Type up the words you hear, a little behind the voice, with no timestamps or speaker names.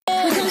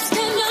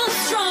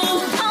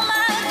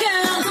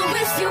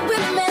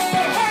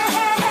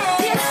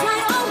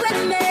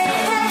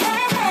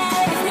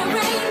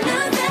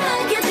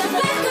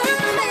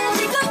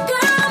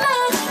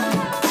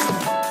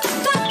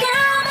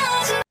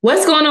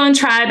What's going on,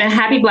 tribe, and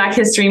happy Black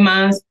History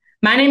Month.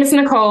 My name is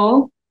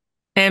Nicole.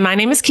 And my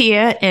name is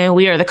Kia, and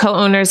we are the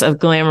co-owners of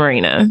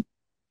Glamourina.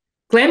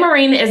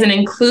 Glamourina is an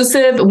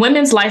inclusive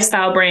women's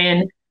lifestyle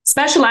brand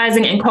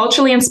specializing in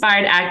culturally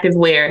inspired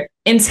activewear,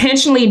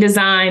 intentionally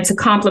designed to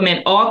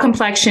complement all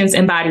complexions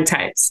and body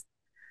types.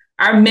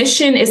 Our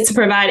mission is to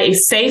provide a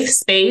safe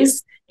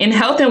space in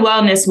health and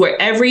wellness where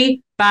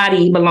every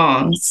body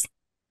belongs.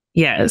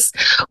 Yes.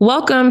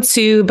 Welcome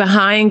to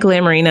Behind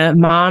Glamourina,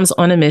 Moms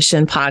on a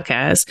Mission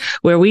podcast,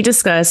 where we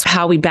discuss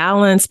how we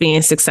balance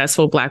being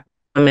successful Black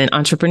women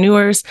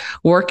entrepreneurs,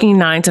 working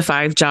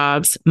 9-to-5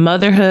 jobs,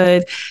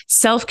 motherhood,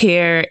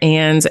 self-care,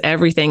 and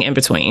everything in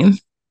between.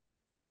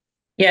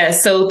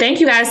 Yes. So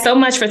thank you guys so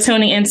much for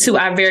tuning into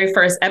our very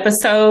first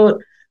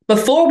episode.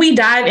 Before we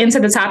dive into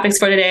the topics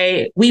for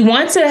today, we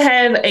want to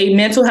have a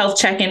mental health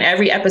check-in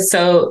every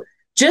episode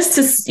just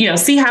to,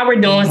 see how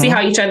we're doing, see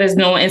how each other's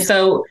doing. And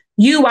so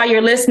you, while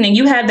you're listening,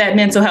 you have that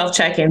mental health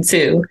check-in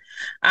too.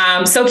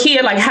 So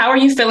Kia, how are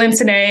you feeling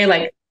today?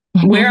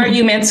 Where are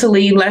you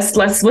mentally?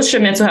 What's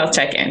your mental health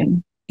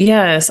check-in?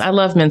 Yes, I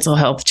love mental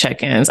health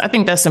check-ins. I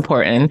think that's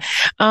important.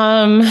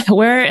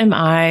 Where am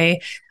I?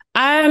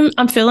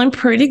 I'm feeling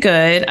pretty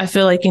good. I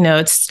feel like,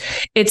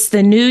 it's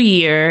the new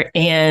year.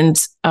 And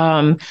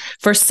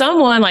for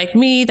someone like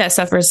me that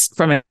suffers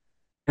from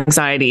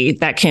anxiety,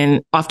 that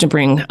can often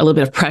bring a little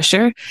bit of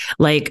pressure,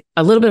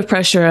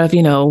 of,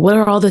 what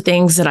are all the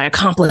things that I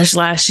accomplished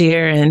last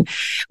year and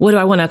what do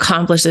I want to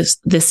accomplish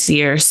this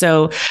year?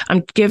 So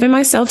I'm giving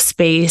myself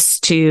space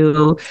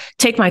to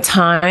take my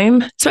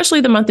time,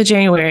 especially the month of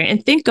January,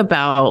 and think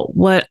about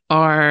what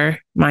are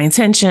my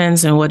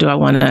intentions and what do I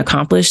want to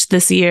accomplish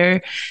this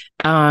year,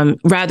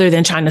 rather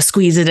than trying to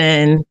squeeze it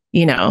in,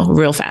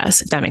 real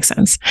fast, if that makes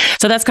sense.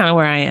 So that's kind of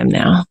where I am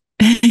now.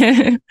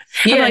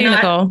 How about you,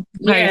 Nicole?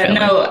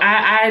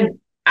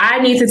 I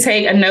need to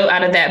take a note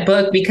out of that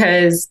book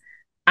because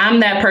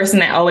I'm that person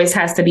that always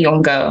has to be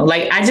on go.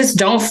 I just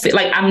don't feel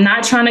I'm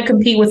not trying to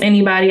compete with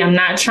anybody. I'm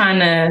not trying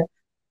to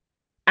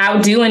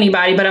outdo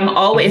anybody, but I'm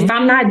always, if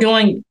I'm not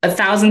doing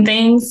 1,000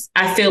 things,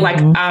 I feel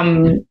like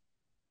I'm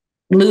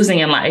losing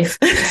in life.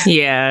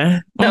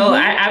 Yeah. So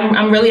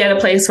I'm really at a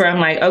place where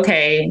I'm like,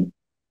 okay,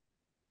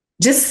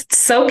 just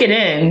soak it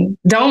in.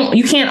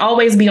 You can't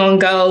always be on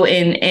go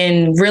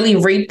and really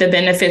reap the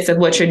benefits of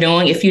what you're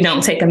doing if you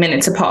don't take a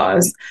minute to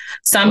pause.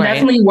 So I'm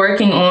definitely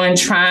working on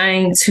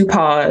trying to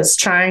pause,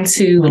 trying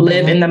to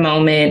live in the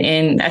moment.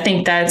 And I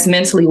think that's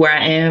mentally where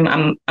I am.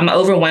 I'm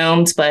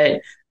overwhelmed, but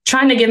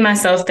trying to give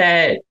myself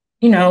that,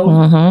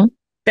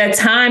 that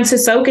time to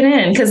soak it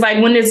in. Because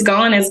when it's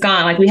gone, it's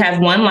gone. We have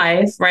one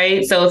life,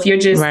 right? So if you're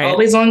just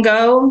always on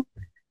go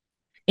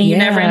and you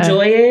never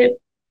enjoy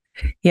it.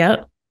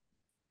 Yep.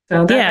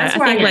 So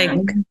I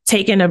think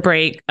taking a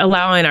break,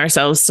 allowing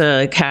ourselves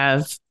to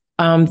have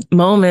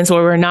moments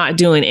where we're not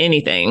doing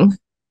anything.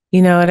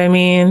 You know what I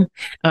mean?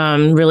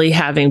 Really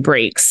having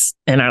breaks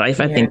in our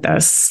life. I think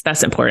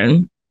that's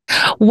important.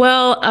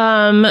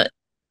 Well,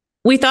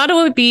 we thought it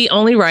would be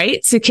only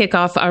right to kick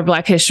off our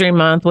Black History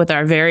Month with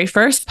our very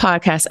first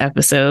podcast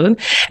episode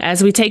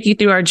as we take you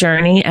through our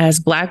journey as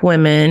Black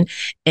women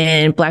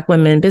and Black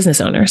women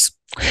business owners.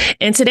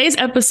 In today's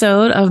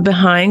episode of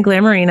Behind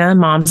Glamourina,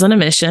 Moms on a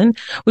Mission,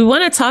 we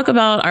want to talk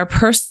about our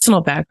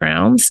personal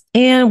backgrounds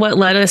and what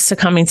led us to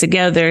coming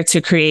together to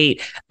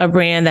create a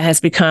brand that has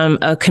become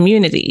a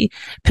community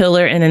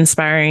pillar in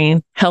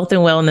inspiring health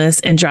and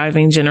wellness and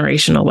driving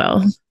generational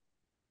wealth.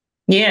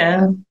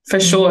 Yeah,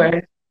 for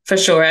sure. For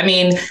sure. I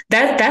mean,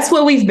 that's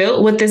what we've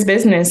built with this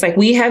business.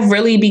 We have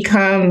really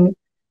become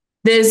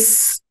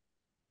this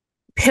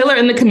pillar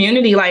in the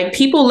community.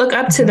 People look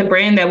up to the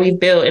brand that we've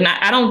built. And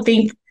I don't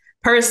think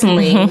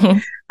personally,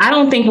 I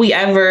don't think we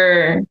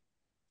ever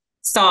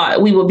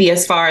thought we would be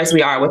as far as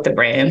we are with the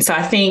brand. So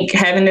I think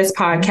having this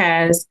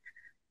podcast,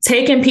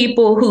 taking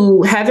people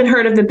who haven't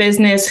heard of the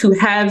business, who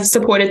have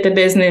supported the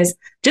business,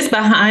 just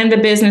behind the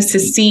business to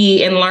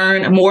see and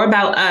learn more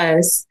about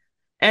us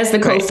as the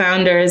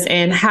co-founders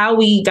and how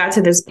we got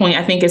to this point,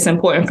 I think it's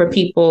important for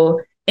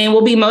people and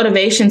will be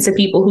motivation to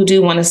people who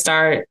do want to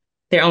start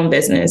their own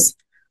business.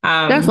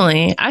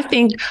 Definitely. I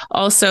think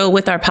also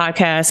with our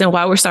podcast and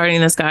while we're starting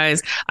this,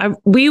 guys,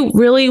 we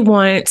really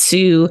want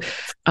to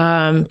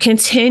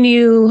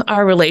continue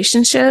our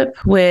relationship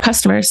with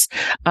customers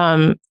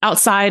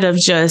outside of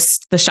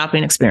just the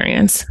shopping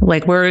experience.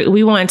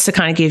 We want to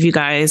kind of give you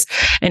guys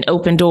an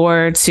open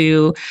door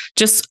to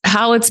just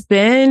how it's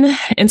been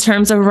in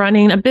terms of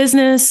running a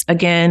business.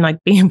 Again,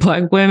 being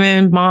Black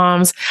women,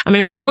 moms. I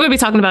mean, we're going to be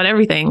talking about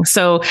everything.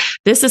 So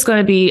this is going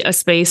to be a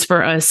space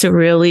for us to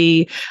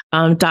really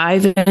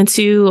dive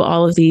into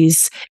all of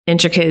these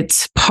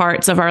intricate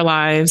parts of our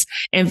lives,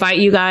 invite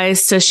you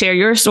guys to share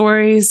your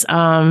stories.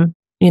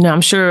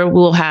 I'm sure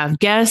we'll have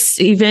guests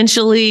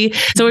eventually.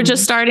 So we're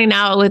just starting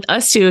out with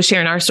us two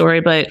sharing our story,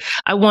 but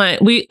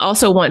we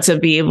also want to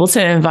be able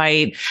to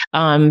invite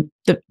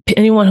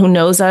anyone who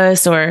knows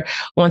us or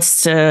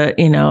wants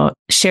to,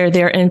 share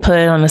their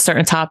input on a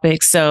certain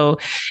topic. So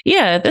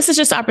yeah, this is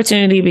just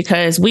opportunity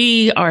because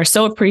we are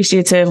so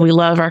appreciative. We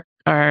love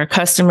our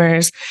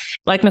customers.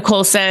 Like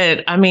Nicole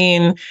said, I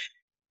mean,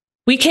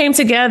 we came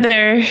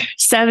together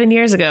 7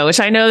 years ago, which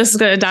I know this is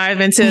going to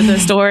dive into the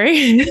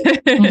story,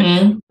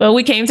 but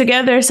we came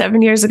together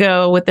 7 years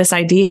ago with this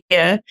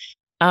idea,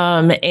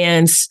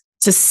 and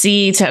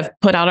to have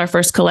put out our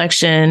first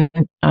collection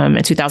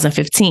in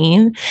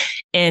 2015,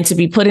 and to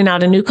be putting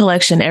out a new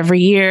collection every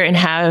year and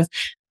have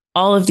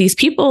all of these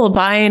people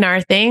buying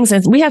our things.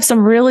 And we have some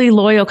really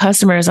loyal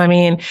customers. I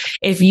mean,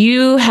 if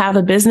you have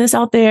a business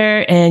out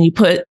there and you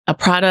put a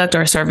product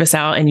or a service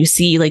out and you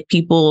see like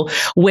people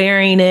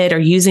wearing it or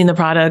using the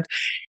product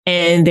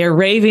and they're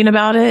raving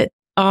about it,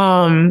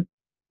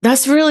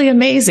 that's really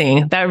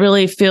amazing. That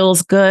really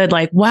feels good.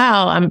 Like,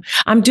 wow,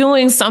 I'm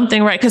doing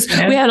something right. Cause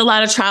we had a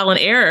lot of trial and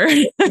error.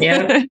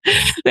 Yeah.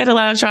 We had a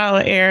lot of trial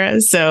and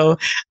error. So,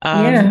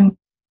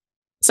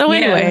 So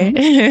anyway.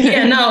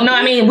 No,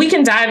 I mean, we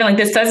can dive in. Like,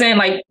 this doesn't,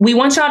 like, we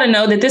want y'all to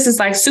know that this is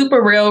like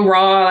super real,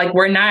 raw. Like,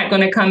 we're not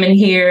going to come in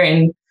here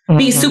and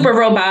be super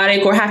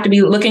robotic or have to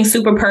be looking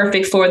super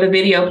perfect for the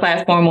video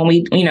platform when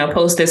we,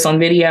 post this on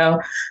video.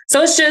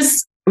 So it's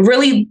just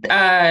really,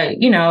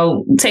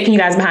 taking you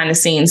guys behind the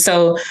scenes.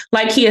 So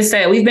like Kia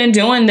said, we've been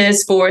doing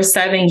this for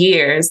 7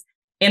 years.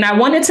 And I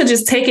wanted to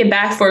just take it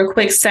back for a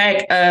quick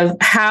sec of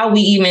how we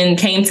even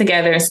came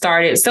together and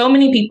started. So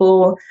many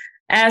people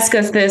ask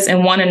us this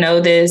and want to know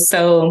this.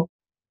 So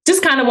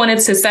just kind of wanted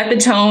to set the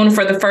tone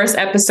for the first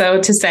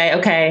episode to say,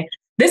 okay,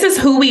 this is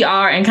who we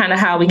are and kind of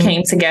how we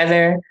came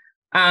together.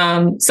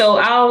 So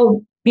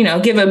I'll,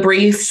 give a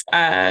brief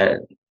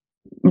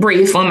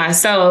on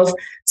myself.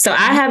 So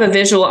I have a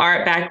visual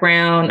art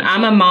background.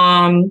 I'm a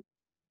mom.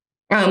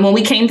 When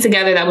we came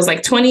together, that was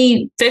like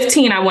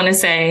 2015, I want to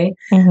say,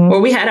 where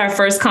we had our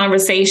first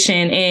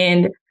conversation.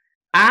 And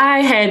I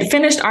had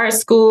finished art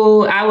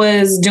school. I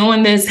was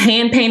doing this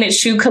hand painted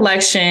shoe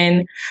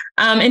collection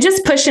and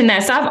just pushing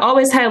that. So I've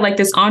always had like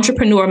this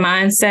entrepreneur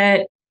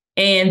mindset.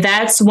 And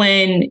that's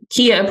when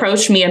Kia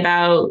approached me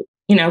about,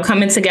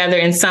 coming together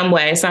in some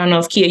way. So I don't know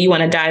if Kia, you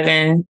want to dive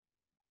in.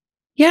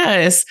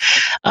 Yes.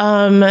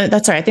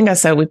 That's right. I think I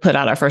said we put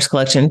out our first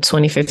collection in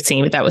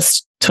 2015, but that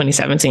was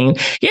 2017.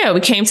 Yeah, we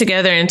came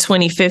together in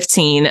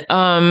 2015.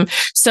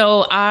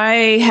 So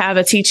I have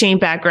a teaching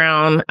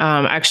background.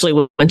 Actually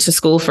went to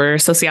school for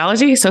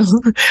sociology. So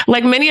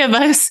like many of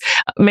us,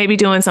 maybe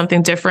doing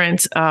something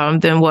different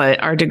than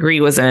what our degree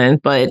was in.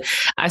 But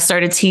I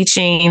started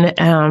teaching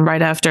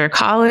right after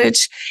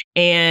college,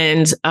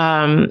 and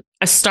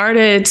I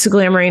started to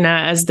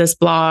Glamourina as this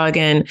blog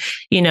and,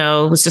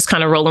 was just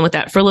kind of rolling with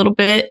that for a little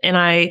bit. And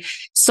I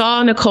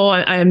saw Nicole,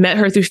 I met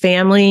her through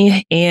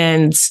family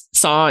and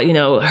saw,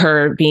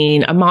 her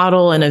being a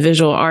model and a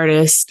visual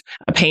artist,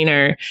 a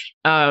painter.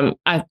 And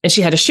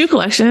she had a shoe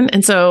collection.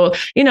 And so,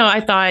 I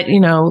thought,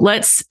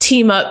 let's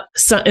team up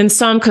in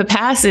some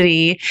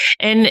capacity.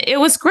 And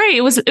it was great.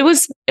 It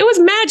was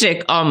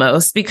magic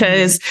almost,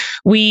 because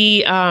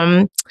we,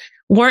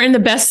 weren't the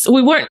best.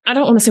 I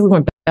don't want to say we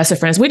weren't best of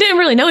friends. We didn't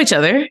really know each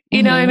other.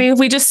 You know what I mean?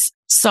 We just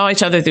saw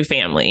each other through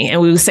family,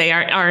 and we would say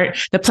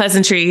the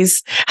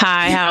pleasantries.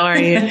 Hi, how are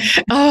you?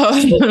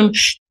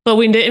 But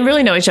we didn't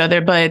really know each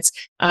other. But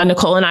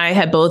Nicole and I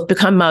had both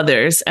become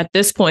mothers. At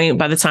this point,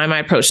 by the time I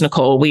approached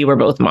Nicole, we were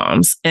both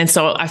moms. And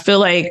so I feel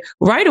like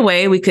right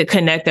away we could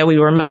connect that we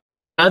were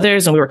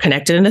mothers and we were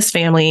connected in this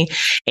family.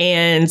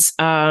 And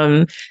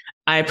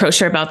I approached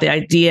her about the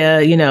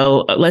idea,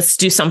 let's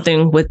do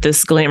something with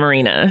this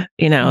Glamourina,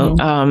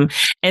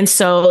 and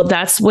so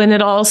that's when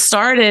it all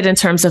started in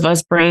terms of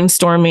us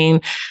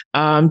brainstorming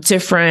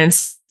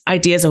different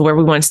ideas of where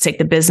we wanted to take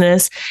the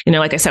business.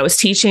 Like I said, I was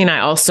teaching. I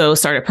also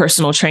started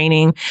personal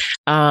training.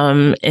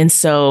 And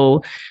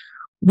so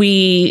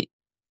the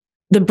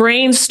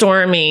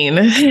brainstorming,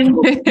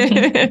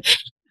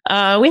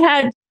 we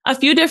had a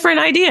few different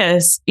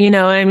ideas, in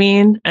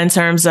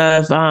terms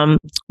of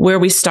where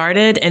we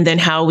started and then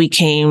how we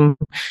came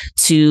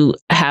to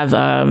have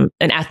an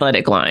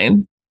athletic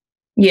line.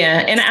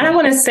 Yeah. And I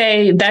want to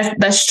say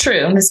that's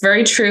true. That's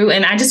very true.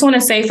 And I just want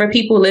to say for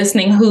people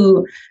listening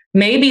who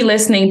may be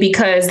listening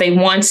because they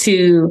want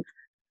to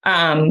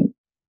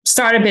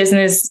start a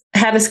business,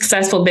 have a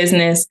successful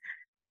business,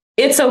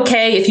 it's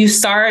okay if you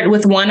start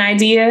with one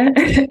idea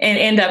and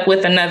end up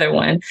with another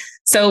one.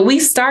 So we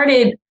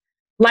started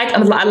like a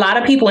lot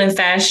of people in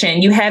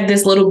fashion. You have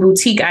this little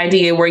boutique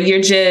idea where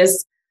you're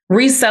just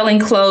reselling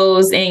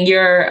clothes and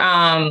you're,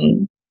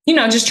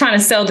 just trying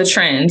to sell the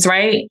trends,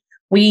 right?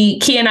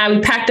 Kia and I, we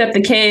packed up the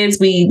kids.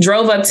 We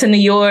drove up to New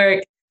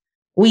York.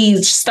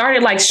 We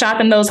started like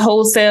shopping those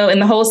wholesale in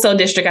the wholesale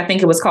district, I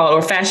think it was called,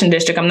 or fashion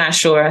district. I'm not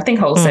sure. I think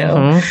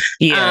wholesale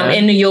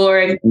in New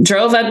York.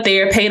 Drove up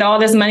there, paid all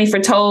this money for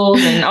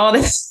tolls and all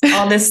this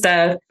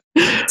stuff.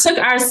 Took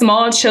our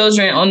small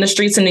children on the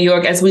streets of New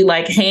York as we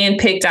like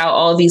handpicked out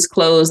all these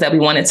clothes that we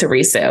wanted to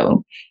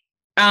resell,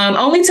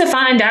 only to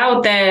find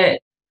out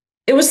that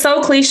it was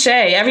so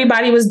cliche.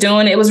 Everybody was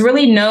doing it. It was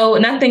really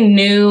nothing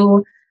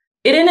new.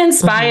 It didn't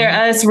inspire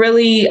us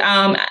really.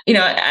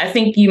 I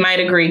think you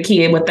might agree,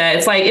 Kia, with that.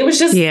 It's like, it was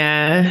just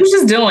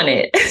doing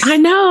it. I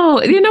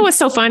know. What's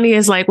so funny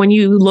is like when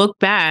you look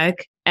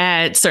back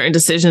at certain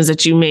decisions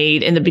that you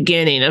made in the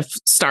beginning of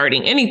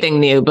starting anything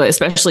new, but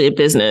especially a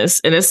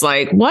business. And it's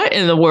like, what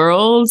in the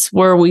world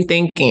were we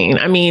thinking?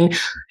 I mean,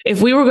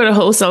 if we were going to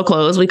wholesale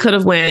clothes, we could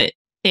have went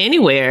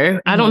anywhere.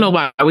 Mm-hmm. I don't know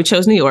why we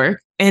chose New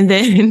York. And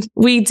then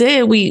we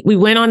did. We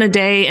went on a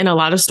day and a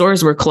lot of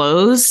stores were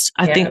closed.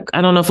 I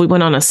don't know if we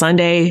went on a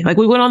Sunday. Like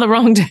we went on the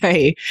wrong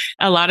day.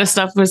 A lot of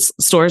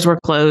stores were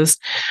closed.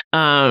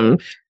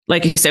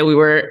 Like you said,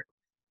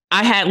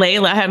 I had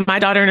Layla, I had my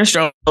daughter in a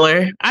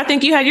stroller. I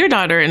think you had your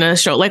daughter in a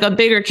stroller, like a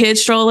bigger kid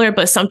stroller,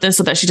 but something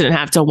so that she didn't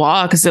have to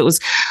walk.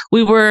 Because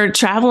we were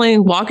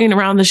traveling, walking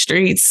around the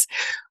streets.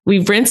 We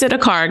rented a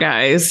car,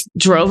 guys,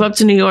 drove up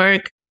to New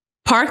York,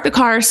 parked the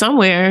car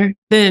somewhere,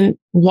 then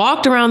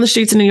walked around the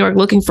streets of New York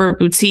looking for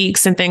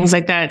boutiques and things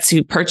like that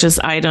to purchase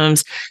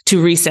items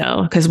to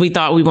resell. Because we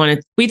thought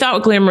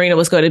Glamourina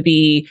was going to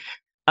be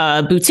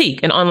a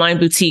boutique, an online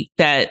boutique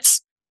that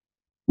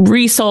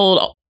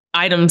resold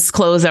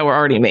clothes that were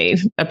already made,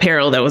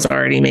 apparel that was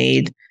already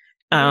made.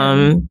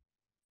 And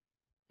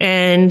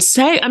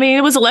say, I mean,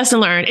 it was a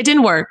lesson learned. It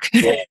didn't work.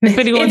 It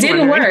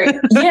didn't work.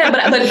 Yeah, but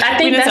I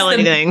think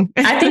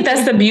I think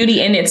that's the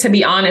beauty in it, to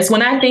be honest.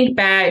 When I think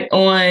back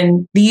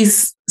on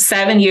these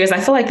 7 years, I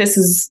feel like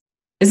is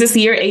this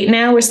year 8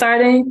 now we're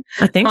starting?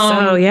 I think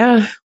so,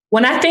 yeah.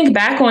 When I think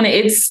back on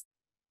it,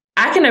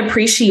 I can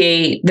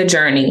appreciate the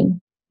journey.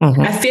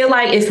 Mm-hmm. I feel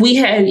like if we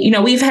had,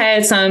 we've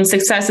had some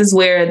successes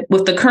where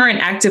with the current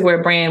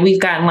activewear brand,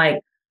 we've gotten like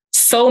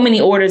so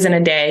many orders in a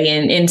day.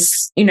 And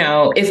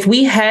if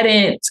we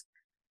hadn't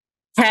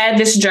had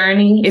this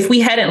journey, if we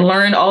hadn't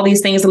learned all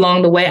these things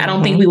along the way, I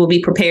don't think we will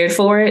be prepared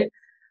for it.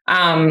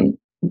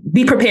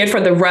 Be prepared for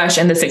the rush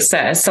and the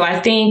success. So I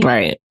think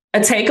a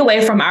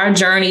takeaway from our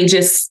journey,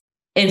 just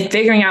in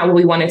figuring out what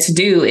we wanted to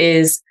do,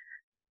 is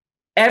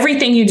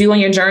everything you do on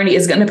your journey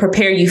is going to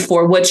prepare you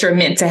for what you're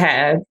meant to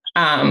have.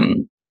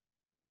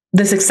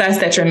 The success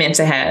that you're meant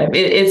to have.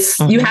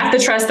 You have to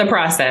trust the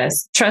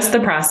process. Trust the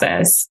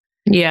process.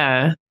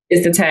 Yeah.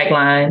 Is the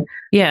tagline.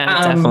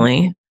 Yeah,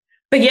 definitely.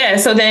 But yeah,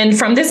 so then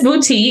from this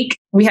boutique,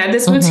 we had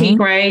this boutique,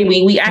 right?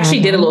 We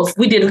actually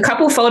we did a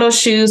couple photo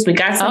shoots. We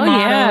got some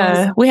models.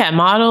 Yeah. We had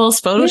models,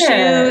 photo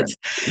shoots.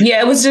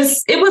 Yeah,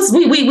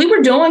 we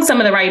were doing some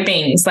of the right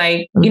things.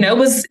 Like,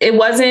 it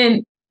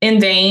wasn't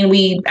in vain.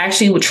 We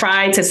actually would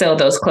try to sell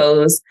those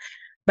clothes.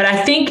 But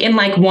I think in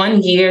like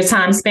 1 year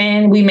time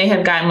span, we may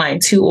have gotten like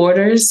 2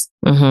 orders.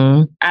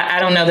 Mm-hmm. I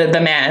don't know the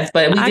math,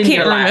 but we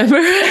didn't remember.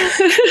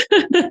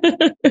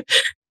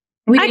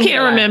 I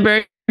can't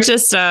remember.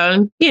 Just,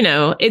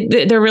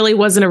 there really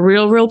wasn't a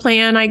real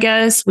plan, I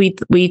guess. We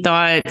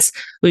thought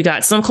we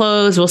got some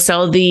clothes, we'll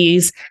sell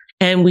these.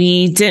 And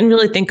we didn't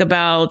really think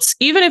about,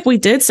 even if we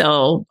did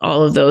sell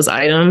all of those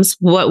items,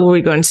 what were we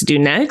going to do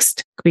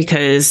next?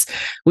 Because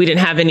we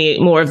didn't have any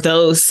more of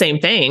those same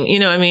thing. You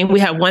know what I mean? We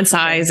had one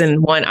size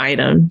and one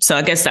item. So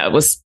I guess that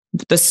was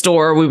the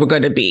store we were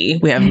going to be.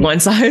 We have one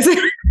size.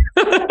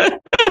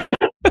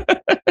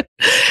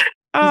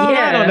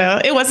 I don't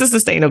know. It wasn't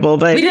sustainable,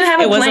 but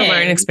it was a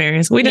learning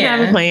experience. We didn't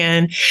have a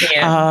plan.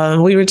 Yeah.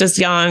 We were just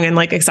young and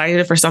like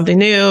excited for something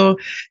new.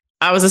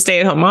 I was a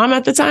stay-at-home mom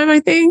at the time, I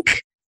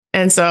think.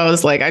 And so I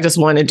was like, I just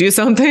want to do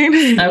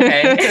something.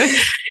 Okay.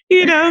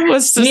 It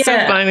was just so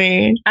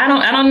funny. I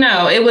don't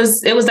know. It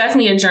was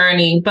definitely a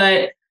journey,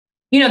 but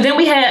then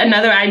we had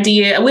another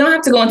idea. We don't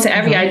have to go into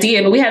every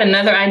idea, but we had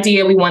another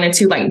idea. We wanted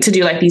to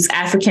do like these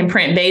African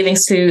print bathing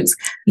suits.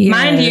 Yes.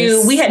 Mind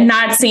you, we had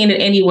not seen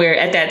it anywhere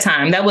at that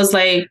time. That was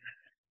like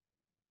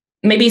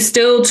maybe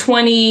still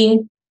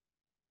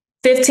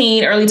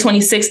 2015, early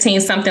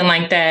 2016, something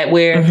like that,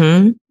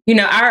 where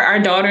our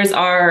daughters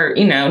are,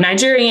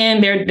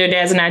 Nigerian, their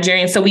dad's a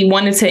Nigerian. So we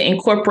wanted to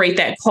incorporate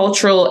that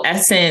cultural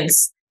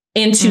essence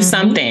into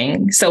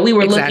something. So we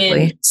were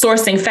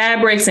sourcing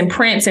fabrics and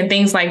prints and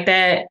things like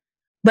that.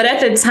 But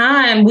at the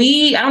time,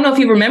 I don't know if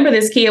you remember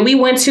this, Kia, we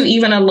went to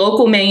even a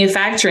local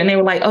manufacturer and they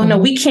were like, oh, no,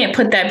 we can't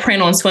put that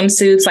print on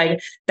swimsuits.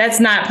 Like, that's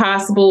not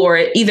possible. Or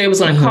either it was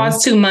going to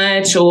cost too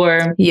much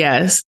or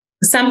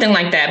something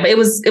like that. But it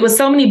was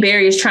so many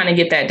barriers trying to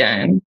get that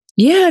done.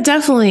 Yeah,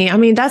 definitely. I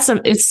mean,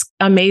 it's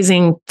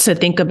amazing to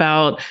think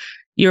about.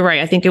 You're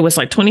right. I think it was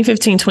like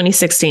 2015,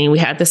 2016. We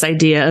had this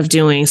idea of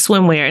doing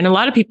swimwear. And a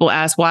lot of people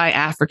ask, why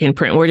African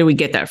print? Where do we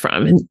get that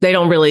from? And they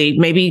don't really,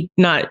 maybe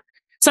not.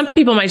 Some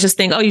people might just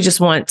think, oh, you just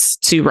want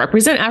to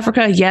represent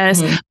Africa.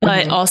 Yes.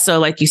 But also,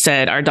 like you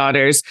said, our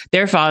daughters,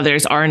 their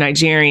fathers are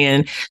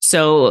Nigerian.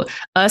 So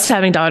us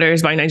having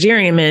daughters by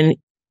Nigerian men,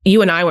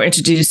 you and I were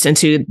introduced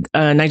into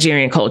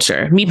Nigerian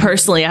culture. Me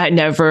personally, I had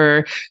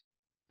never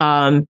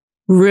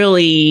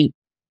really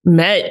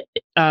met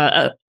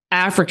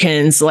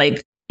Africans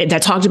like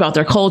that talked about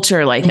their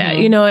culture like that.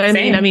 You know what I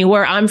mean? I mean,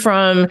 where I'm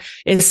from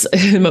is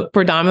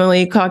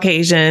predominantly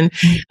Caucasian.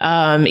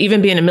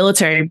 Even being a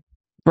military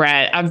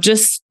I've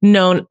just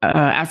known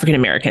African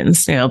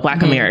Americans,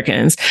 Black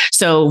Americans.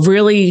 So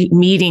really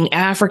meeting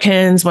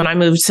Africans when I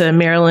moved to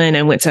Maryland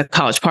and went to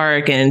College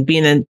Park and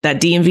being in that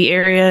DMV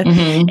area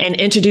and being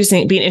introduced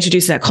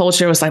to that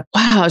culture was like,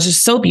 wow, it's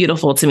just so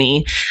beautiful to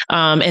me.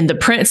 And the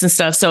prints and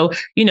stuff. So,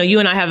 you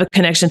and I have a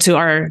connection to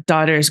our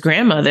daughter's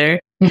grandmother.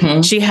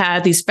 She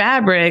had these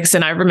fabrics,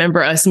 and I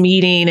remember us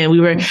meeting,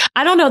 and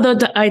I don't know,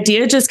 the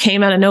idea just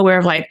came out of nowhere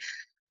of like,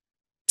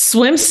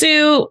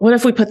 swimsuit, what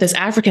if we put this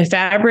African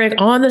fabric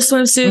on the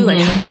swimsuit? Like,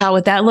 how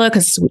would that look?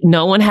 Because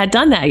no one had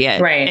done that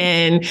yet. Right.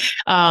 And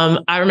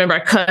I remember I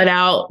cut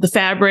out the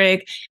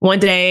fabric one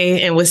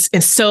day and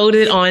sewed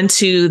it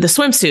onto the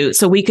swimsuit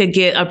so we could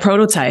get a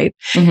prototype.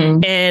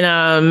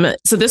 And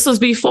so this was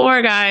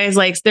before, guys,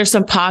 like there's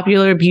some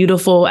popular,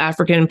 beautiful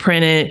African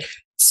printed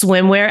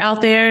swimwear out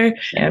there,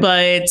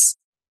 but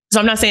so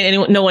I'm not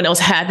saying no one else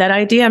had that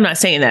idea. I'm not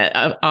saying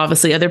that.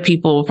 Obviously, other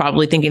people were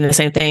probably thinking the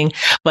same thing,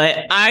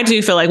 but I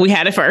do feel like we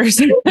had it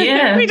first.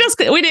 Yeah, we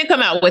didn't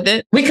come out with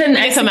it. We couldn't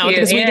come out with it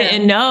because we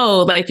didn't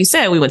know. Like you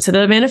said, we went to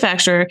the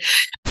manufacturer.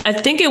 I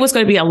think it was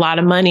going to be a lot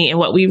of money, and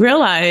what we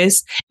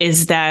realized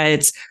is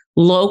that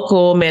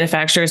local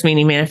manufacturers,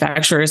 meaning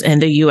manufacturers in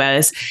the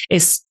U.S.,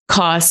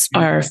 costs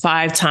are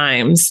 5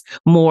 times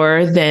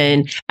more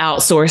than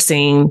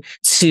outsourcing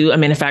to a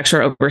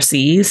manufacturer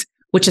overseas.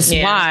 Which is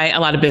why a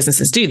lot of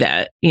businesses do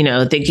that.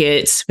 They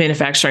get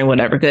manufacturing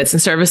whatever goods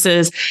and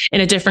services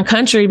in a different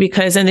country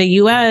because in the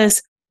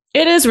US,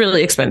 it is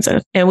really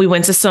expensive. And we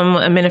went to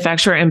a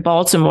manufacturer in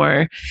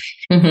Baltimore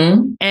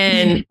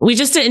and we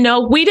just didn't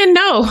know. We didn't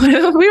know.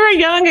 We were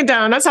young and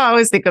dumb. That's how I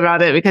always think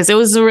about it, because it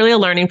was really a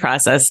learning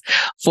process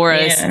for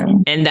us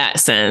in that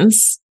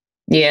sense.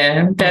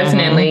 Yeah,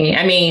 definitely.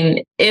 I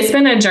mean, it's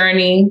been a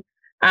journey.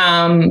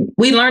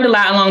 We learned a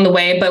lot along the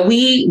way, but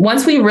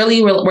once we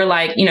really were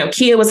like,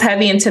 Kia was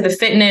heavy into the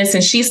fitness,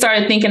 and she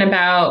started thinking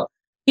about,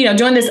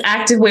 doing this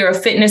activewear or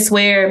fitness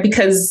wear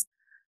because,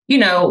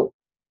 still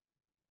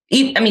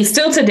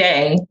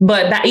today,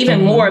 but that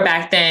even more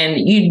back then,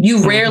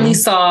 you rarely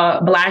saw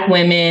Black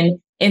women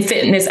in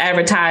fitness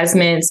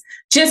advertisements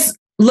just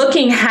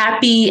looking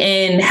happy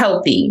and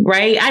healthy,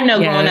 right? I know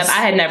growing up,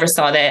 I had never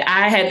saw that.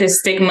 I had this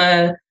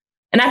stigma,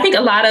 and I think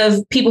a lot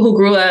of people who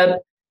grew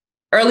up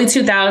early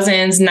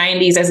 2000s,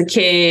 90s as a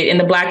kid in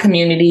the Black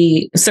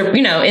community, so,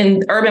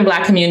 in urban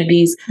Black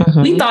communities,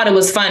 we thought it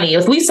was funny.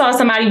 If we saw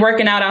somebody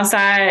working out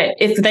outside,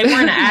 if they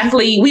weren't an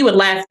athlete, we would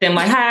laugh at them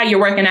like, hi, you're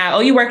working out.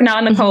 Oh, you're working out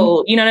in the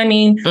cold. You know what I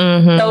mean?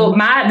 So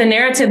the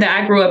narrative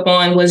that I grew up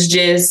on was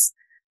just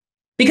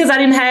because I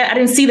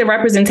didn't see the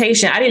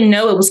representation. I didn't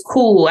know it was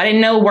cool. I didn't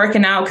know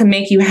working out could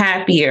make you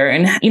happier.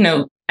 And,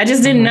 I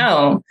just didn't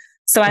know.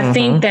 So I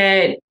think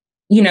that,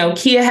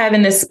 Kia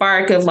having this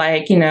spark of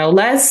like,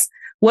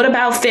 what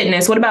about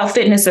fitness? What about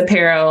fitness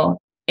apparel?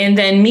 And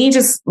then me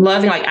just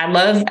loving, like, I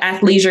love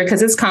athleisure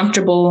because it's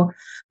comfortable,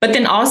 but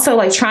then also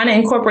like trying to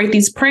incorporate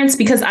these prints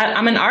because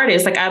I'm an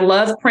artist. Like I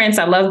love prints.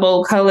 I love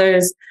bold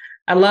colors.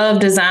 I love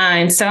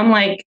design. So I'm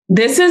like,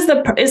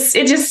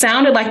 it just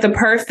sounded like the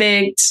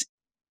perfect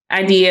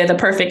idea, the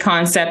perfect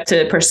concept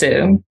to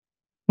pursue.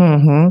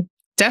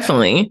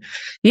 Definitely.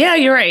 Yeah,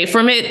 you're right.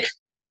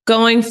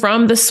 Going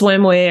from the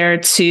swimwear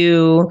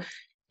to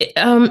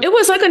it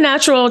was like a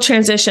natural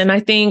transition. I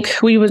think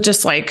we were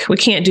just like, we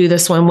can't do the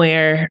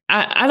swimwear.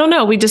 I don't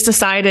know. We just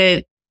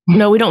decided,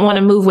 no, we don't want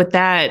to move with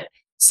that.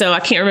 So I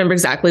can't remember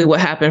exactly what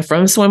happened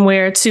from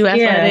swimwear to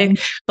athletic,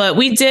 but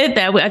we did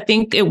that. I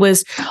think it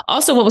was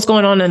also what was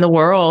going on in the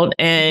world.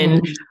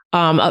 And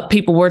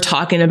people were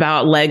talking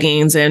about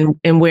leggings and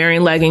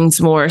wearing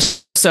leggings more.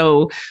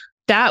 So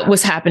that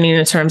was happening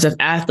in terms of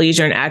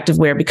athleisure and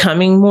activewear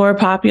becoming more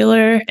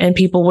popular and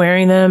people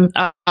wearing them.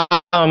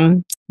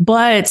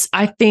 But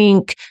I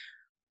think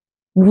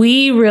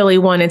we really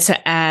wanted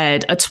to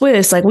add a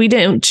twist. Like we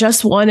didn't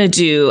just want to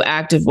do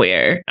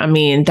activewear. I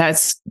mean,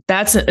 that's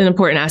an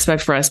important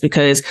aspect for us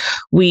because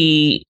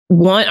we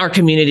want our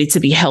community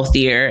to be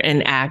healthier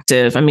and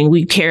active. I mean,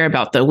 we care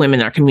about the women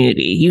in our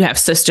community. You have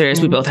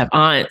sisters. We both have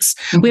aunts.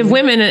 We have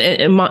women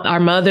in our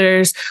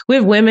mothers. We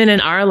have women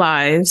in our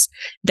lives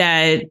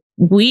that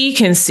we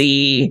can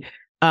see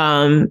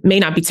may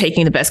not be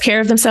taking the best care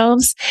of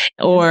themselves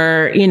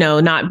or,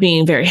 not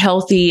being very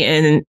healthy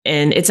and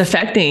it's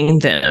affecting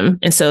them.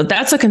 And so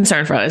that's a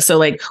concern for us. So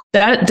like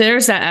that,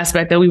 there's that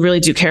aspect that we really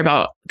do care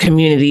about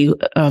community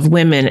of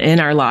women in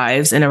our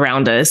lives and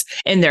around us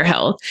and their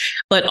health.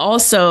 But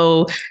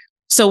also,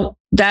 so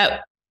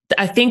that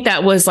I think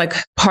that was like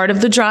part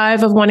of the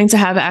drive of wanting to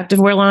have an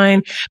activewear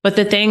line. But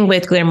the thing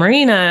with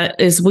Glamourina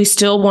is we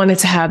still wanted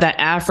to have that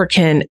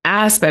African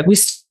aspect. We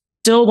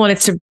still wanted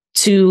to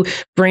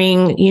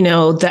bring,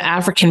 the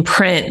African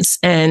prints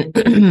and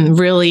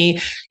really,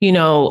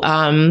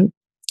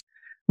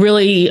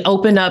 really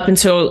open up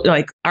into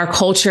like our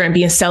culture and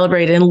being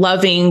celebrated and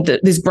loving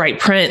these bright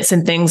prints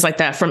and things like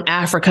that from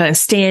Africa and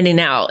standing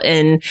out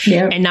and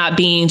not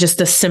being just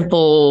a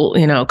simple,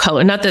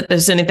 color. Not that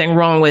there's anything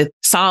wrong with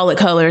solid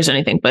colors or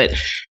anything, but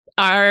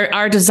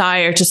our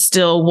desire to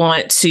still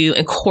want to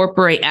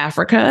incorporate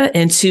Africa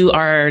into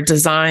our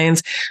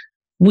designs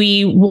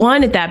we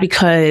wanted that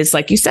because,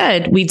 like you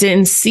said, we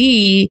didn't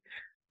see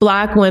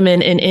Black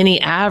women in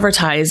any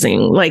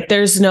advertising. Like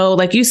there's no,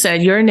 like you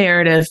said, your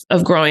narrative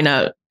of growing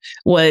up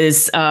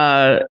was,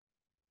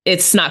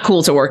 it's not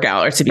cool to work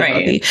out or to be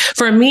healthy.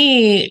 For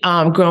me,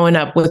 growing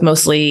up with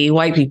mostly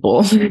white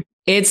people,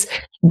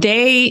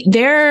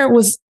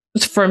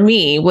 for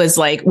me was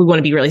like, we want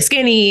to be really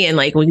skinny and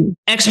like we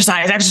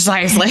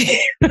exercise, like,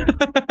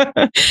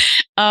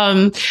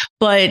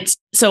 but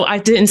so I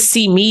didn't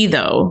see me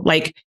though.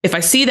 Like if I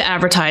see the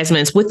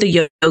advertisements with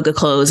the yoga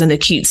clothes and the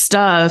cute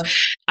stuff,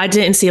 I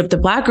didn't see the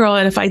Black girl.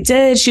 And if I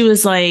did, she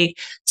was like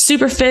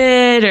super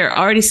fit or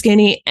already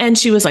skinny. And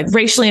she was like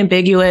racially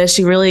ambiguous.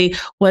 She really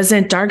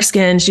wasn't dark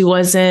skinned. She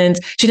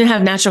didn't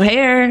have natural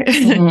hair.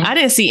 I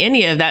didn't see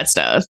any of that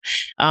stuff.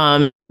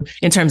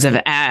 In terms of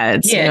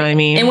ads, you know what I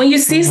mean? And when you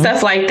see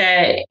stuff like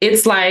that,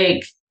 it's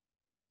like,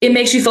 it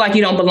makes you feel like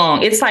you don't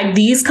belong. It's like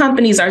these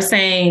companies are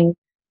saying,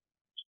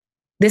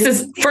 this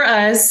is for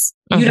us,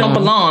 you don't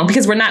belong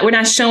because we're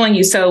not showing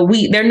you. So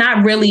they're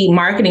not really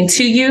marketing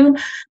to you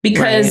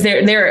because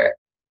they're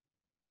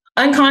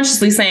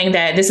unconsciously saying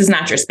that this is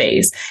not your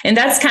space. And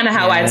that's kind of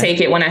how I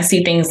take it when I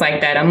see things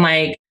like that. I'm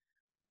like,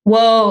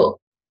 well,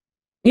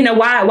 you know,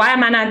 why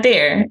am I not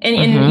there?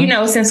 And you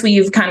know, since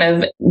we've kind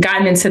of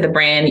gotten into the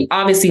brand,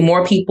 obviously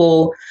more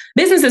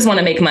businesses want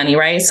to make money,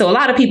 right? So a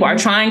lot of people are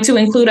trying to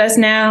include us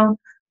now,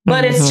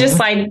 but it's just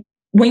like,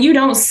 when you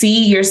don't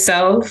see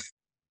yourself,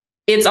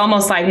 it's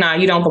almost like, nah,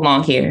 you don't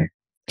belong here.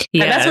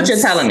 Yes. That's what you're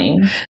telling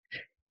me.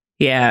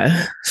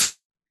 Yeah.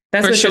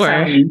 That's for what sure. you're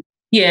telling me.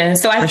 Yeah.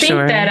 So I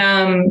think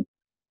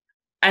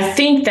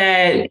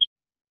that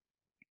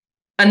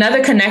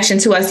another connection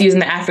to us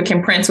using the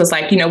African prints was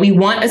like, you know, we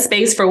want a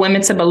space for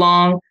women to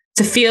belong,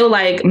 to feel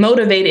like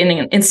motivated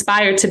and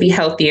inspired to be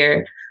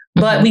healthier,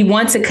 but we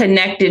want to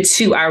connect it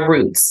to our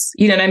roots.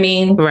 You know what I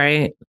mean?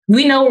 Right.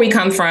 We know where we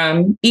come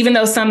from, even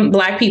though some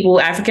Black people,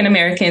 African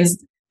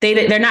Americans,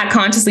 they're not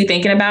consciously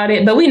thinking about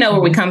it, but we know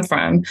where we come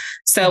from.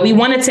 So we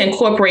wanted to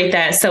incorporate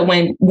that. So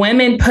when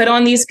women put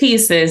on these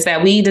pieces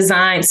that we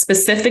designed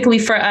specifically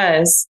for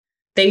us,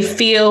 they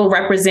feel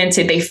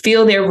represented, they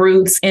feel their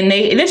roots, and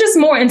they're just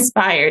more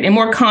inspired and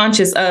more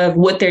conscious of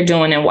what they're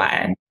doing and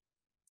why.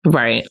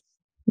 Right.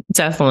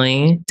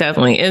 Definitely.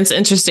 And it's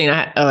interesting.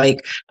 I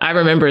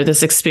remember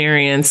this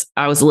experience.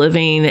 I was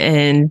living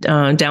in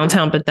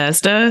downtown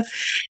Bethesda,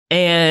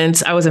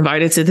 and I was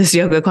invited to this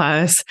yoga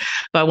class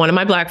by one of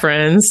my Black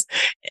friends.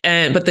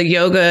 But the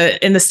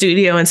yoga in the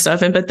studio and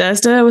stuff in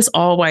Bethesda was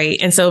all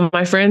white. And so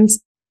my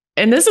friends,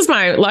 and this is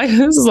my life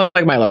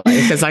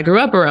because I grew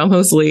up around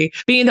mostly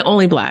being the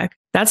only Black.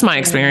 That's my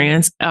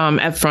experience.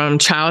 From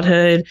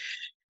childhood,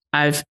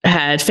 I've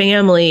had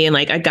family and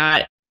like I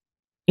got,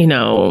 you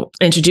know,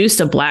 introduced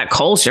to Black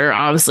culture,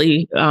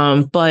 obviously.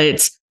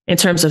 But in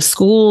terms of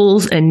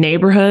schools and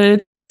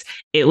neighborhoods,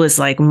 it was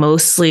like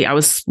mostly I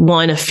was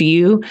one of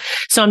few.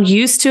 So I'm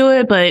used to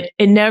it, but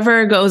it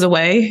never goes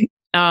away.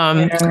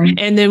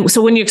 And then,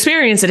 so when you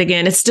experience it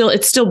again, it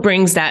still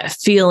brings that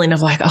feeling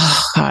of like,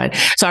 oh God.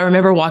 So I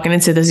remember walking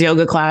into this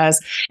yoga class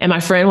and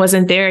my friend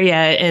wasn't there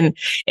yet. And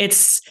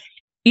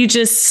you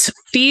just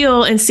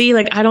feel and see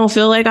like, I don't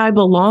feel like I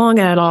belong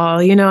at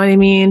all. You know what I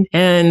mean?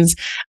 And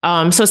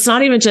so it's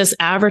not even just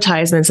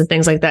advertisements and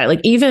things like that,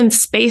 like even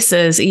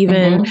spaces,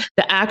 even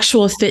the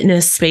actual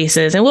fitness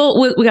spaces. And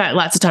we got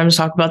lots of time to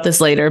talk about this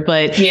later,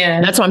 but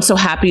that's why I'm so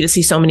happy to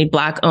see so many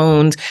Black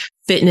owned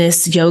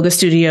fitness, yoga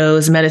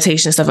studios,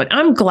 meditation stuff. Like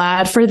I'm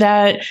glad for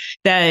that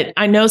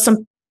I know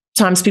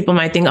sometimes people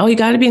might think, oh, you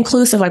got to be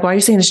inclusive. Like, why are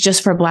you saying it's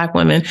just for Black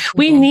women?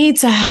 We need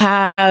to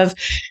have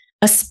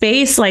a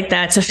space like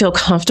that to feel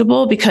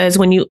comfortable, because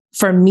when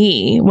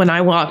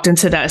I walked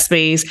into that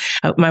space,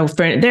 my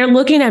friend, they're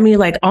looking at me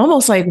like,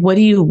 almost like, what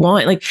do you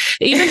want? Like,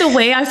 even the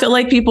way I feel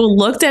like people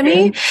looked at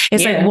me,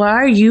 it's like, why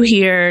are you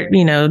here,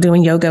 you know,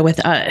 doing yoga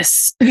with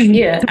us?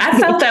 Yeah, I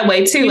felt that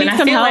way too. And I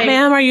feel like,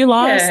 ma'am, are you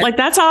lost? Like,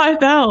 that's how I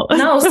felt.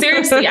 No,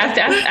 seriously. I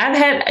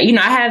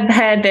have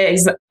had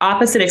the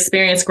opposite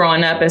experience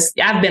growing up. As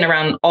I've been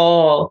around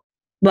all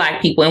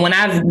Black people. And when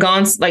I've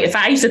gone, like, if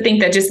I used to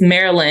think that just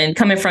Maryland,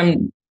 coming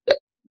from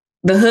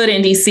the hood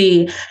in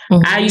DC,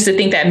 I used to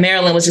think that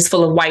Maryland was just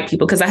full of white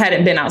people because I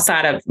hadn't been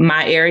outside of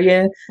my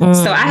area.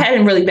 So I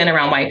hadn't really been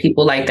around white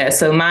people like that.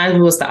 So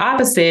mine was the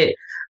opposite.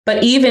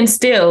 But even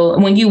still,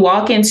 when you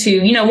walk into,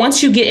 you know,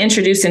 once you get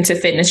introduced into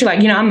fitness, you're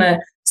like, you know, I'm going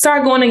to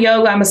start going to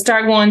yoga. I'm going to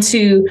start going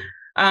to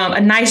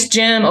a nice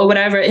gym or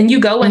whatever. And you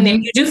go in there,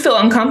 you do feel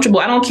uncomfortable.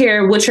 I don't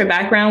care what your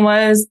background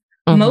was.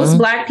 Most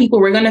Black people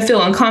were going to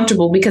feel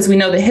uncomfortable because we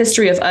know the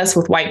history of us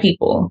with white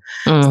people.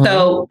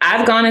 So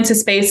I've gone into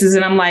spaces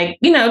and I'm like,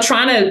 you know,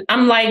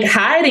 I'm like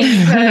hiding.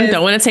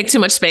 Don't want to take too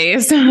much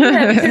space.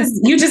 Because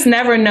you just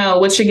never know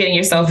what you're getting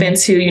yourself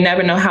into. You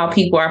never know how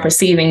people are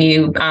perceiving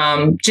you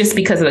just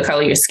because of the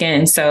color of your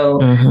skin. So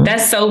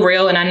that's so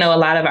real. And I know a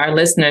lot of our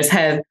listeners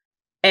have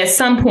at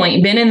some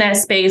point been in that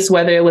space,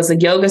 whether it was a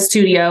yoga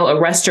studio,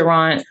 a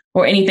restaurant,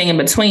 or anything in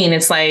between.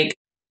 It's like,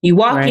 you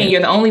walk in,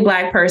 you're the only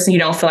Black person, you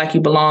don't feel like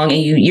you belong,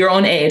 and you're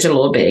on edge a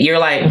little bit. You're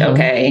like,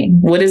 okay,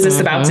 what is this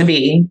about to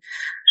be?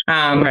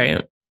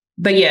 Right.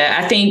 But yeah,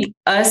 I think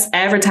us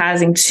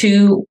advertising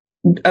to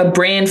a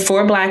brand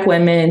for Black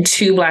women,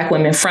 to Black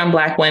women, from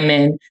Black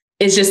women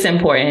is just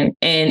important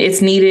and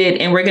it's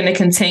needed. And we're going to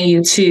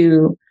continue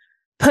to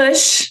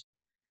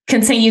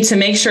continue to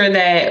make sure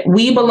that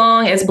we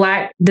belong as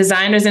Black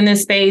designers in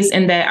this space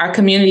and that our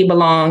community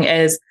belong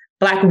as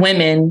Black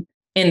women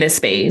in this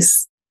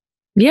space.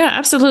 Yeah,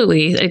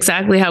 absolutely.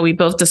 Exactly how we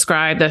both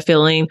describe the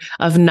feeling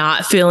of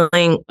not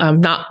feeling,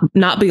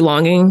 not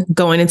belonging,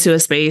 going into a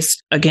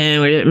space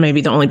again, where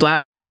maybe the only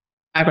Black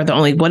or the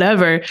only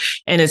whatever.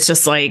 And it's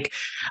just like,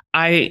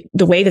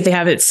 the way that they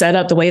have it set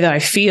up, the way that I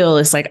feel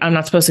is like, I'm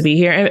not supposed to be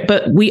here,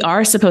 but we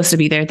are supposed to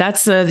be there.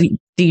 That's the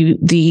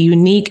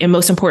unique and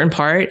most important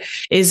part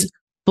is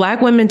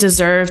Black women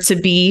deserve to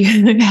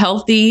be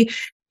healthy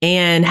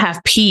and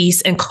have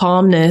peace and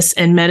calmness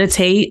and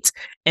meditate.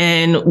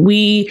 And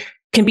we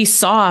can be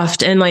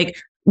soft and like,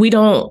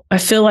 I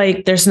feel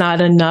like there's not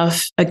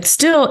enough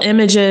still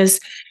images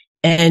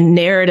and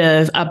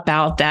narrative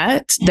about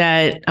that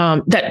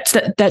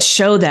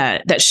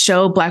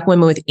show Black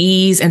women with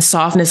ease and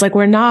softness. Like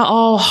we're not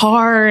all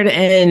hard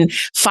and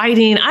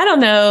fighting. I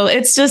don't know.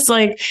 It's just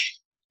like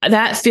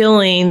that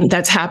feeling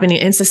that's happening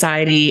in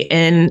society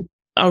and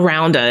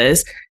around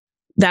us.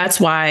 That's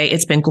why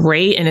it's been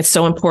great. And it's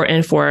so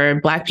important for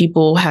Black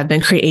people have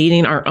been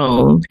creating our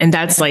own. And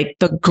that's like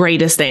the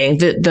greatest thing.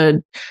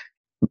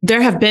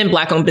 There have been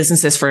Black owned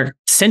businesses for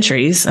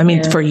centuries. I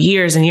mean, for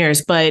years and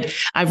years, but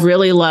I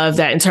really love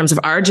that in terms of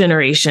our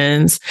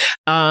generations,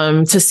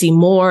 to see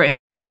more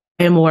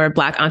and more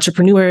Black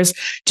entrepreneurs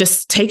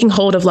just taking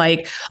hold of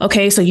like,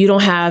 okay, so you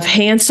don't have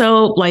hand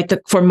soap like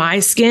for my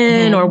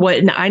skin or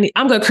what I'm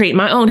going to create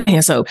my own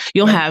hand soap.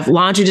 You don't have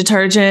laundry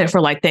detergent for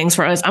like things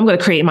for us. I'm going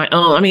to create my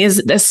own. I mean,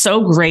 that's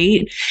so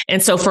great.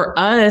 And so for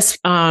us,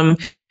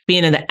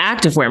 being in the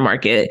activewear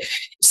market,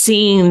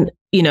 seeing,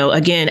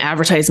 again,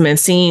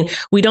 advertisements,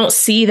 we don't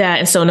see that.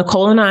 And so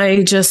Nicole and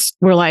I just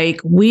were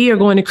like, we are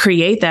going to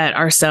create that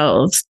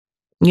ourselves.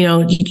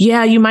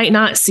 You might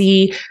not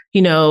see,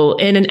 in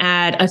an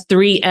ad, a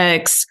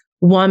 3X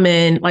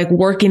woman like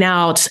working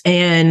out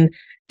and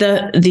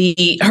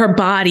her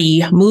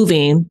body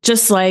moving,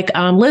 just like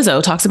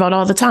Lizzo talks about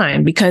all the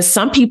time, because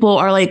some people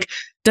are like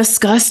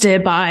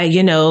disgusted by,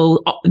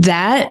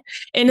 that.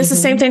 And it's the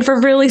same thing for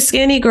really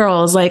skinny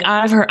girls. Like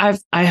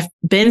I've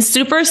been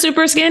super,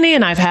 super skinny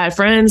and I've had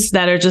friends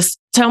that are just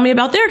tell me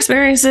about their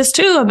experiences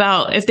too,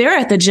 about if they're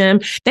at the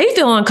gym, they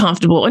feel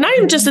uncomfortable and not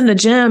even just in the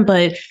gym,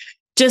 but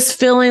just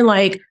feeling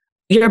like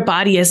your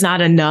body is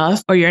not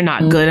enough or you're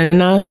not good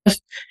enough.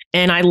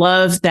 And I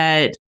love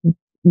that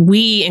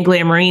we in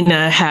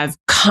Glamourina have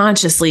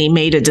consciously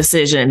made a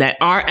decision that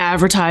our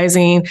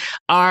advertising,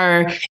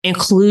 our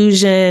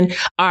inclusion,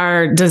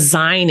 our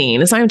designing,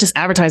 it's not even just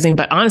advertising,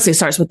 but honestly, it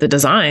starts with the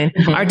design.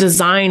 Our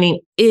designing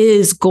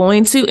is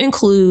going to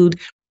include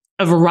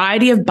a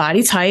variety of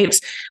body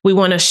types. We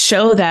want to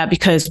show that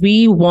because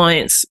we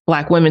want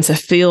Black women to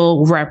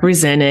feel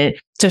represented,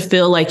 to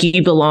feel like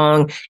you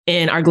belong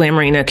in our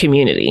Glamourina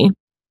community.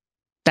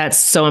 That's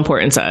so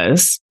important to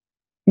us.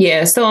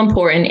 Yeah, so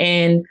important.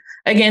 And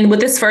again,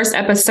 with this first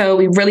episode,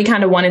 we really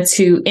kind of wanted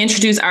to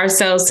introduce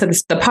ourselves to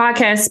the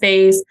podcast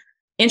space,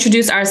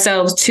 introduce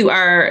ourselves to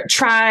our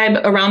tribe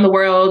around the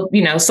world,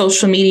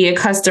 social media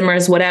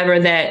customers, whatever,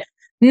 that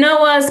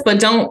know us, but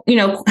don't,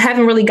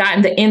 haven't really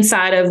gotten the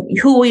inside of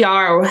who we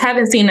are or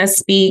haven't seen us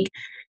speak.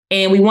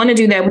 And we want to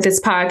do that with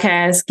this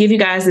podcast, give you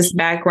guys this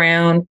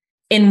background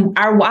and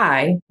our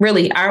why.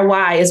 Really, our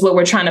why is what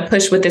we're trying to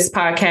push with this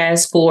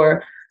podcast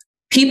for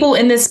people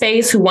in this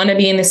space who want to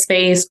be in this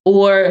space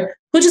or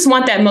who just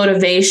want that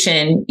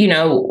motivation,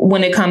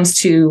 when it comes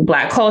to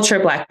Black culture,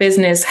 Black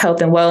business,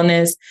 health and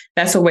wellness.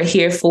 That's what we're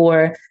here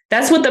for.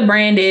 That's what the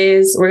brand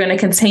is. We're going to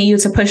continue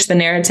to push the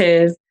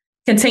narrative,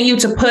 continue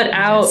to put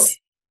out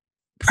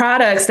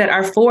products that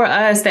are for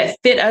us, that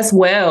fit us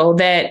well,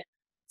 that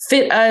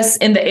fit us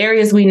in the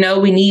areas we know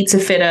we need to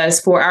fit us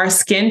for our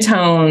skin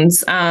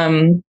tones.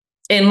 And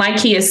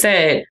like Kia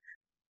said,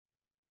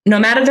 no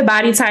matter the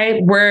body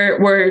type,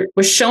 we're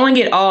showing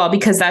it all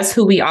because that's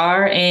who we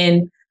are.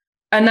 And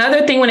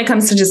another thing when it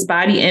comes to just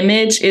body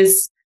image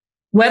is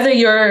whether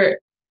you're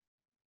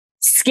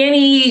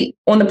skinny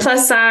on the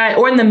plus side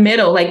or in the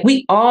middle, like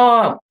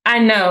I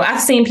know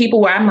I've seen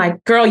people where I'm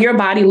like, girl, your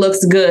body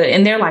looks good.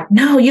 And they're like,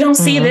 no, you don't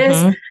see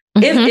this.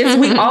 It's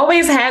we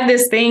always have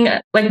this thing,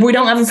 like we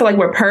don't ever feel like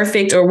we're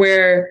perfect or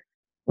we're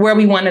where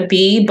we want to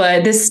be.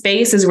 But this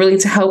space is really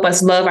to help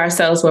us love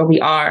ourselves where we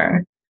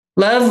are.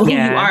 Love who you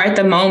are at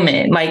the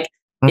moment. Like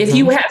if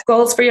you have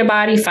goals for your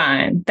body,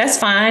 fine. That's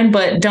fine.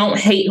 But don't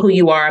hate who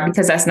you are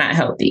because that's not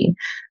healthy.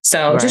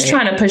 So just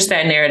trying to push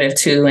that narrative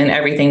too in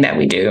everything that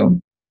we do.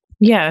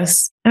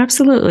 Yes,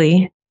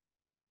 absolutely.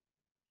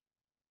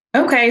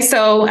 Okay,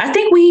 so I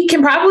think we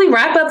can probably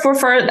wrap up for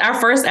our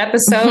first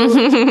episode.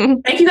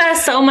 Thank you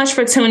guys so much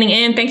for tuning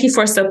in. Thank you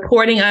for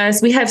supporting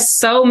us. We have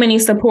so many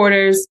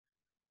supporters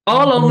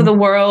all over the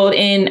world.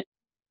 And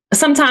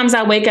sometimes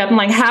I wake up and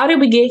I'm like, how did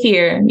we get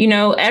here?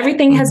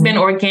 Everything has been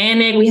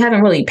organic. We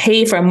haven't really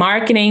paid for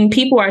marketing.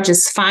 People are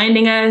just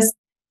finding us.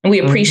 And we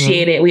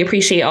appreciate it. We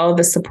appreciate all of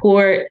the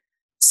support.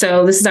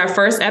 So this is our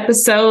first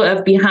episode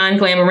of Behind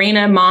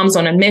Glamourina, Moms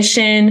on a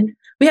Mission.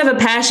 We have a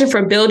passion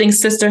for building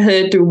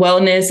sisterhood through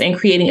wellness and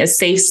creating a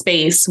safe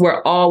space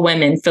where all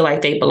women feel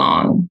like they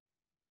belong.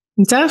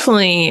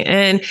 Definitely.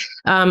 And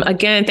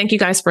again, thank you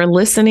guys for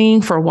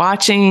listening, for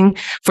watching,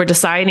 for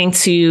deciding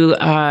to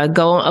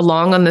go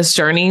along on this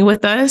journey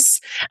with us.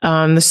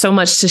 There's so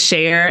much to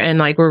share. And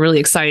like, we're really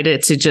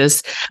excited to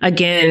just,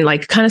 again,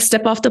 like kind of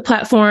step off the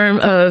platform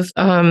of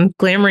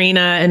Glamourina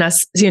and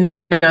us,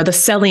 the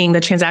selling, the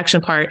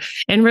transaction part,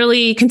 and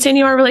really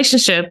continue our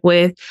relationship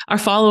with our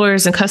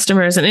followers and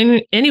customers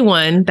and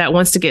anyone that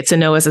wants to get to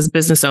know us as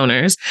business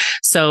owners.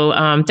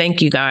 So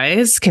thank you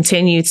guys.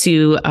 Continue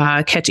to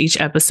catch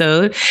each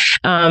episode.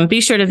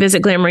 Be sure to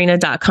visit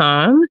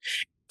glamourina.com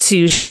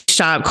to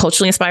shop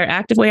culturally inspired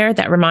activewear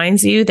that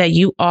reminds you that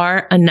you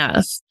are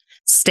enough.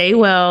 Stay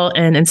well.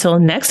 And until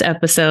next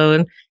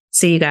episode,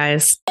 see you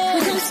guys.